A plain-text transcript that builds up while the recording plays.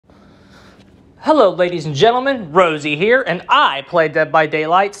Hello, ladies and gentlemen, Rosie here, and I play Dead by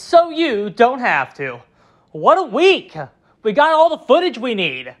Daylight so you don't have to. What a week! We got all the footage we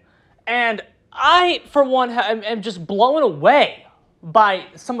need, and I, for one, am just blown away by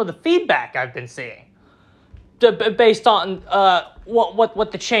some of the feedback I've been seeing, based on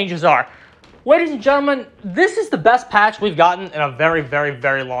what the changes are. Ladies and gentlemen, this is the best patch we've gotten in a very, very,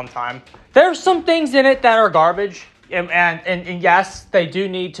 very long time. There's some things in it that are garbage, and yes, they do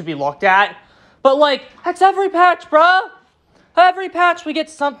need to be looked at. But, like, that's every patch, bruh. Every patch we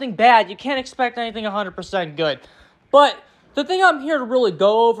get something bad. You can't expect anything 100% good. But the thing I'm here to really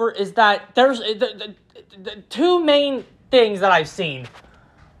go over is that there's the two main things that I've seen.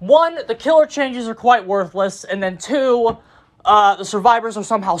 One, the killer changes are quite worthless. And then two, the survivors are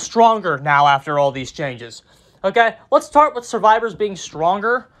somehow stronger now after all these changes. Okay? Let's start with survivors being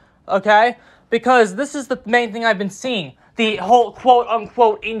stronger. Okay? Because this is the main thing I've been seeing. The whole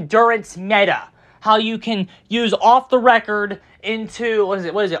quote-unquote endurance meta. How you can use off the record into, what is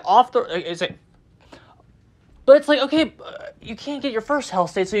it, but it's like, okay, you can't get your first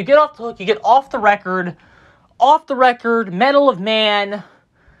health state, so you get off the hook, you get off the record, Medal of Man.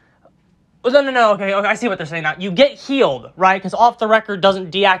 No, okay, I see what they're saying now. You get healed, right, because off the record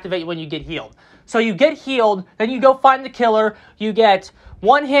doesn't deactivate when you get healed. So you get healed, then you go find the killer, you get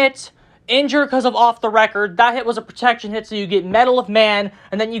one hit, injured because of off the record, that hit was a protection hit, so you get Medal of Man,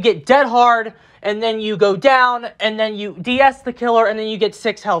 and then you get dead hard, and then you go down, and then you DS the killer, and then you get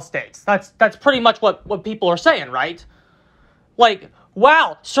 6 health states. That's pretty much what people are saying, right? Like,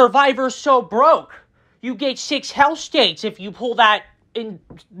 wow, Survivor's so broke. You get 6 health states if you pull that in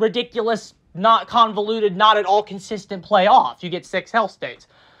ridiculous, not convoluted, not at all consistent play off. You get 6 health states.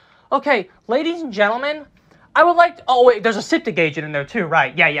 Okay, ladies and gentlemen, I would like to, oh wait, there's a Siptic agent in there too,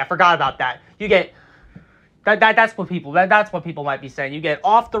 right? Yeah, forgot about that. You get, that's what people might be saying. You get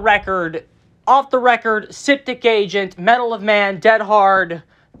off the record, Siptic agent, Medal of Man, dead hard,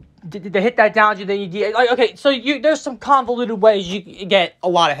 they hit that down, then you, like, okay, so there's some convoluted ways you get a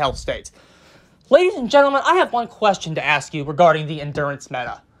lot of health states. Ladies and gentlemen, I have one question to ask you regarding the endurance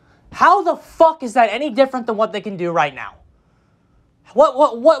meta. How the fuck is that any different than what they can do right now?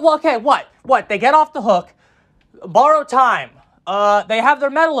 What? They get off the hook, borrow time. They have their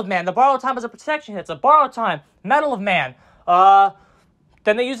Medal of Man. The borrow time is a protection hit. So borrow time, Medal of Man.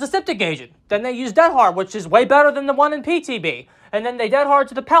 Then they use the Siptic agent. Then they use Dead Hard, which is way better than the one in PTB. And then they Dead Hard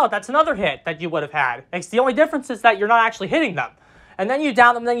to the pellet. That's another hit that you would have had. The only difference is that you're not actually hitting them. And then you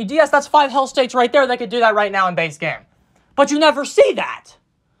down them, then you DS. That's 5 health states right there. They could do that right now in base game. But you never see that.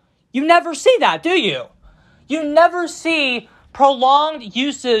 You never see that, do you? You never see prolonged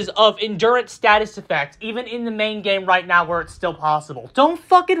uses of endurance status effects, even in the main game right now where it's still possible. Don't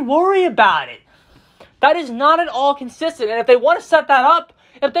fucking worry about it. That is not at all consistent. And if they want to set that up,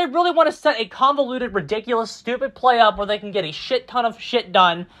 if they really want to set a convoluted, ridiculous, stupid play up where they can get a shit ton of shit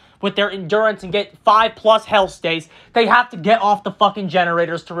done with their endurance and get 5+ health states, they have to get off the fucking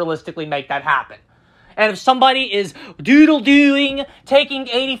generators to realistically make that happen. And if somebody is doodle-doing, taking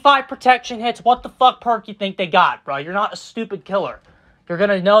 85 protection hits, what the fuck perk you think they got, bro? You're not a stupid killer. You're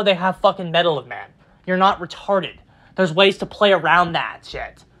gonna know they have fucking Medal of Man. You're not retarded. There's ways to play around that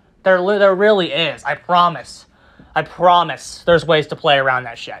shit. There really is. I promise. There's ways to play around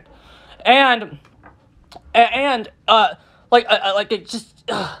that shit. And it just,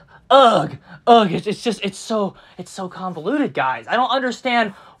 it's so convoluted, guys. I don't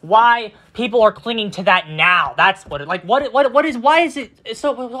understand why people are clinging to that now. That's what it, like, why is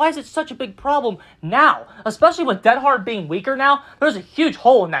it such a big problem now? Especially with Dead Hard being weaker now, there's a huge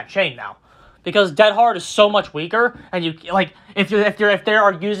hole in that chain now. Because Dead Hard is so much weaker, and you, like, if they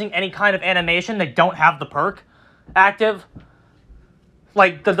are using any kind of animation, they don't have the perk active.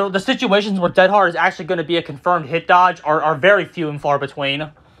 Like, the situations where Dead Hard is actually going to be a confirmed hit dodge are very few and far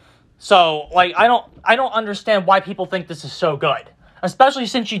between. So, like, I don't understand why people think this is so good. Especially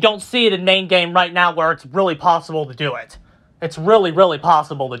since you don't see it in main game right now where it's really possible to do it. It's really, really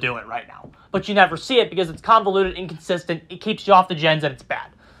possible to do it right now. But you never see it because it's convoluted, inconsistent, it keeps you off the gens, and it's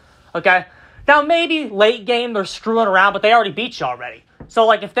bad. Okay? Now, maybe late game they're screwing around, but they already beat you already. So,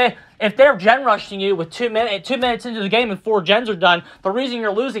 like, if they're gen rushing you with 2 minutes into the game and 4 gens are done, the reason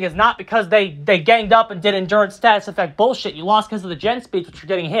you're losing is not because they ganged up and did endurance status effect bullshit. You lost because of the gen speeds, which you're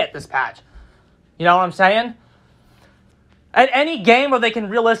getting hit this patch. You know what I'm saying? At any game where they can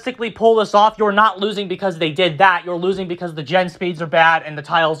realistically pull this off, you're not losing because they did that. You're losing because the gen speeds are bad and the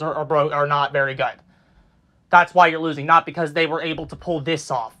tiles are not very good. That's why you're losing, not because they were able to pull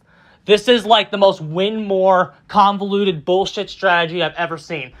this off. This is like the most win more convoluted bullshit strategy I've ever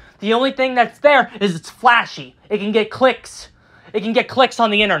seen. The only thing that's there is it's flashy. It can get clicks. It can get clicks on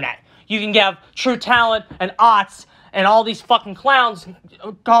the internet. you can have True Talent and Ots and all these fucking clowns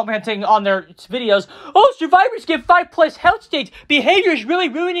commenting on their videos. Oh, survivors get 5+ health states. Behavior is really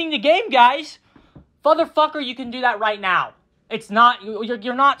ruining the game, guys. Motherfucker, you can do that right now. It's not,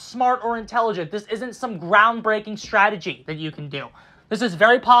 you're not smart or intelligent. This isn't some groundbreaking strategy that you can do. This is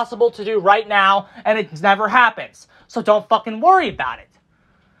very possible to do right now, and it never happens. So don't fucking worry about it.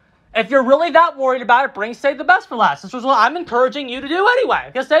 If you're really that worried about it, bring Save the Best for Last. This is what I'm encouraging you to do anyway,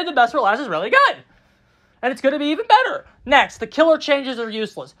 because Save the Best for Last is really good. And it's going to be even better. Next, the killer changes are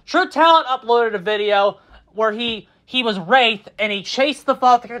useless. True Talent uploaded a video where he was Wraith, and he chased the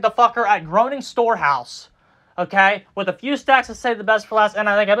fucker at Groaning Storehouse. Okay? With a few stacks of Save the Best for Last, and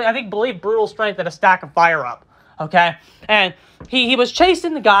I believe Brutal Strength and a stack of Fire Up. Okay? And he was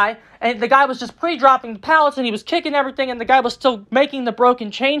chasing the guy, and the guy was just pre-dropping the pallets, and he was kicking everything, and the guy was still making the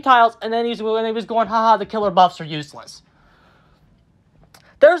broken chain tiles, and then he was going, haha, the killer buffs are useless.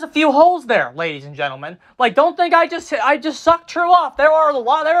 There's a few holes there, ladies and gentlemen. Like, don't think I just sucked True off. There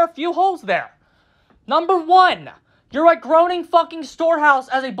are a few holes there. Number 1, you're at Groaning fucking Storehouse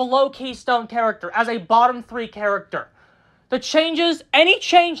as a below Keystone character, as a bottom 3 character. The changes, any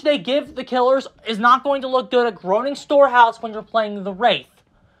change they give the killers is not going to look good at Groaning Storehouse when you're playing the Wraith.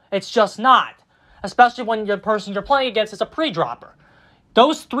 It's just not. Especially when the person you're playing against is a pre-dropper.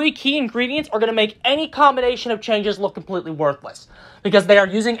 Those 3 key ingredients are going to make any combination of changes look completely worthless. Because they are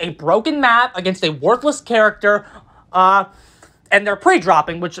using a broken map against a worthless character, and they're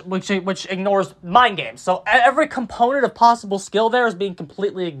pre-dropping, which ignores mind games. So every component of possible skill there is being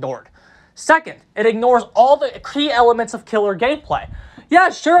completely ignored. Second, it ignores all the key elements of killer gameplay. Yeah,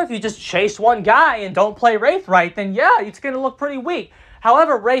 sure, if you just chase one guy and don't play Wraith right, then yeah, it's going to look pretty weak.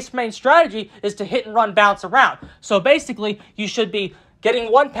 However, Wraith's main strategy is to hit and run, bounce around. So basically, you should be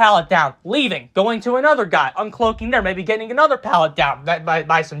getting one pallet down, leaving, going to another guy, uncloaking there, maybe getting another pallet down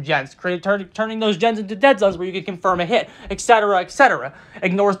by some gens, turning those gens into dead zones where you can confirm a hit, etc., etc.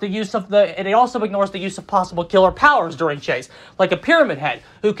 Ignores the use of and it also ignores the use of possible killer powers during chase, like a Pyramid Head,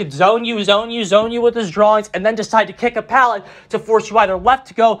 who could zone you with his drawings, and then decide to kick a pallet to force you either left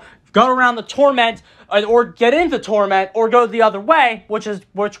to go around the Torment, or get into Torment, or go the other way, which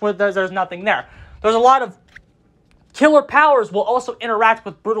there's nothing there. There's a lot of killer powers will also interact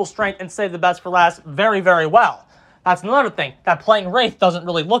with Brutal Strength and Save the Best for Last very, very well. That's another thing that playing Wraith doesn't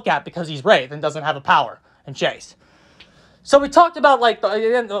really look at because he's Wraith and doesn't have a power in chase. So we talked about like the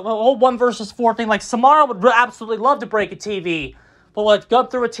whole 1 versus 4 thing. Like Samara would absolutely love to break a TV, but let's go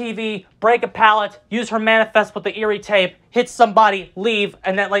up through a TV, break a pallet, use her manifest with the eerie tape, hit somebody, leave,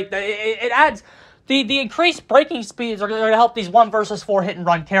 and then like it adds. The increased breaking speeds are going to help these 1 versus 4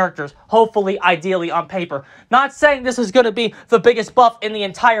 hit-and-run characters, hopefully, ideally, on paper. Not saying this is going to be the biggest buff in the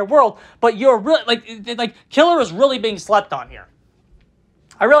entire world, but you're really, like Killer is really being slept on here.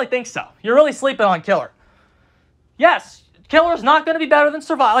 I really think so. You're really sleeping on Killer. Yes, Killer is not going to be better than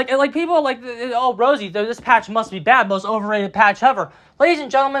Survivor. Like people are like, oh, Rosie, this patch must be bad, most overrated patch ever. Ladies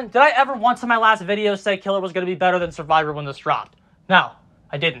and gentlemen, did I ever once in my last video say Killer was going to be better than Survivor when this dropped? No,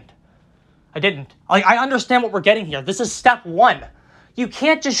 I didn't. Like, I understand what we're getting here. This is step 1. You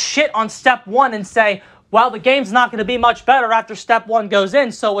can't just shit on step 1 and say, well, the game's not going to be much better after step 1 goes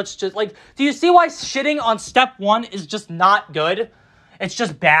in, so it's just, like, do you see why shitting on step 1 is just not good? It's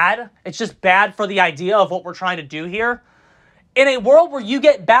just bad. It's just bad for the idea of what we're trying to do here. In a world where you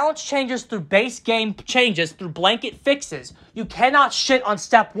get balance changes through base game changes, through blanket fixes, you cannot shit on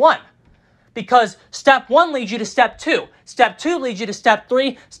step 1. Because step 1 leads you to step 2. Step 2 leads you to step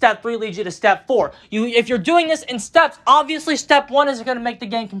 3. Step 3 leads you to step 4. If you're doing this in steps, obviously step 1 is going to make the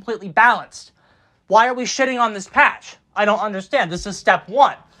game completely balanced. Why are we shitting on this patch? I don't understand. This is step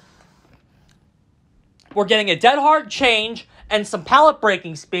 1. We're getting a dead hard change and some pallet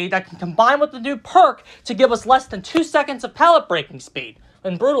breaking speed that can combine with the new perk to give us less than 2 seconds of pallet breaking speed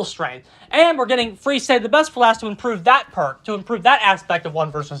and Brutal Strength. And we're getting free Save the Best for Last to improve that perk, to improve that aspect of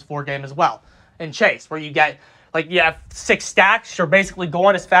 1 versus 4 game as well. In Chase, where you get, like, you have 6 stacks, you're basically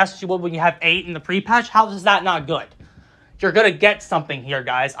going as fast as you would when you have 8 in the pre-patch. How is that not good? You're gonna get something here,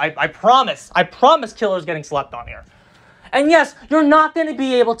 guys. I promise. I promise Killer's getting slept on here. And yes, you're not gonna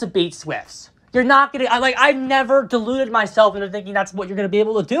be able to beat Swifts. You're not gonna, I've never deluded myself into thinking that's what you're gonna be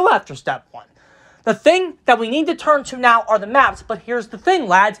able to do after step 1. The thing that we need to turn to now are the maps, but here's the thing,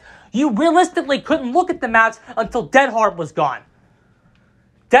 lads. You realistically couldn't look at the maps until Dead Hard was gone.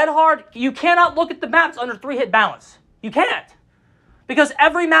 Dead Hard, you cannot look at the maps under 3-hit balance. You can't. Because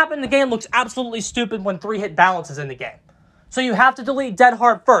every map in the game looks absolutely stupid when 3-hit balance is in the game. So you have to delete Dead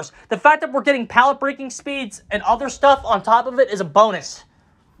Hard first. The fact that we're getting pallet breaking speeds and other stuff on top of it is a bonus.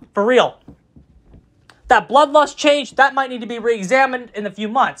 For real. That Bloodlust change, that might need to be re-examined in a few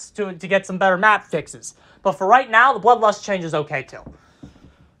months to get some better map fixes. But for right now, the Bloodlust change is okay too.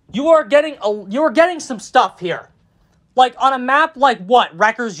 You are getting some stuff here. Like, on a map like what?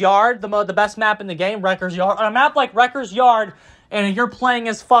 Wrecker's Yard, the best map in the game, Wrecker's Yard. On a map like Wrecker's Yard, and you're playing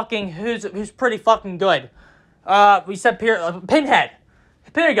as fucking, who's pretty fucking good. We said Pinhead.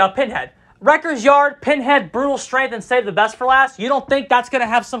 There you go, Pinhead. Wrecker's Yard, Pinhead, Brutal Strength, and Save the Best for Last. You don't think that's going to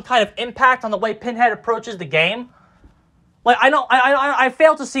have some kind of impact on the way Pinhead approaches the game? Like, I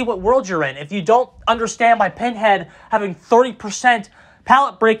fail to see what world you're in if you don't understand why Pinhead having 30%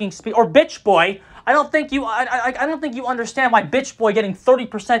 pallet breaking speed, or Bitch Boy, I don't think you understand why Bitch Boy getting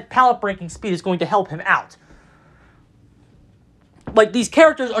 30% pallet breaking speed is going to help him out. Like, these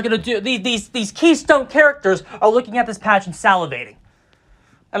characters are going to do, these keystone characters are looking at this patch and salivating.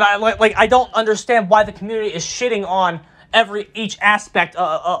 And I don't understand why the community is shitting on each aspect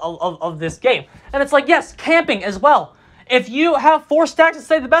of this game. And it's like, yes, camping as well. If you have 4 stacks to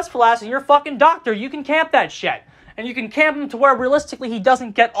Save the Best for Last and you're a fucking doctor, you can camp that shit. And you can camp him to where realistically he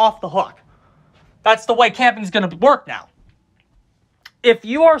doesn't get off the hook. That's the way camping is going to work now. If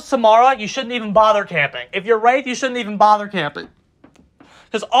you are Samara, you shouldn't even bother camping. If you're Wraith, you shouldn't even bother camping.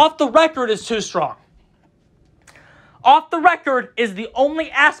 Because off the record is too strong. Off the record is the only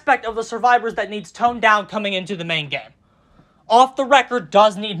aspect of the survivors that needs toned down coming into the main game. Off the record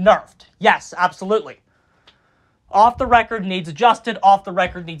does need nerfed. Yes, absolutely. Off the record needs adjusted. Off the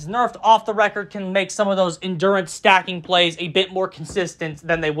record needs nerfed. Off the record can make some of those endurance stacking plays a bit more consistent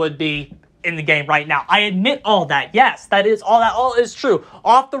than they would be in the game right now. I admit all that. Yes, all is true.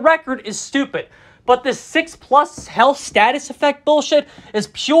 Off the record is stupid. But this 6+ health status effect bullshit is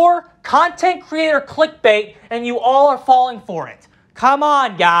pure content creator clickbait, and you all are falling for it. Come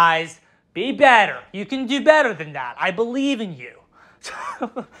on, guys. Be better. You can do better than that. I believe in you.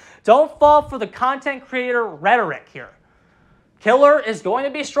 Don't fall for the content creator rhetoric here. Killer is going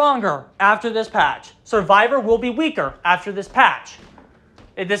to be stronger after this patch. Survivor will be weaker after this patch.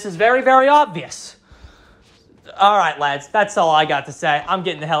 This is very, very obvious. All right, lads. That's all I got to say. I'm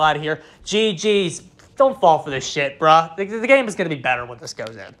getting the hell out of here. GG's. Don't fall for this shit, bruh. The game is going to be better when this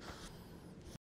goes in.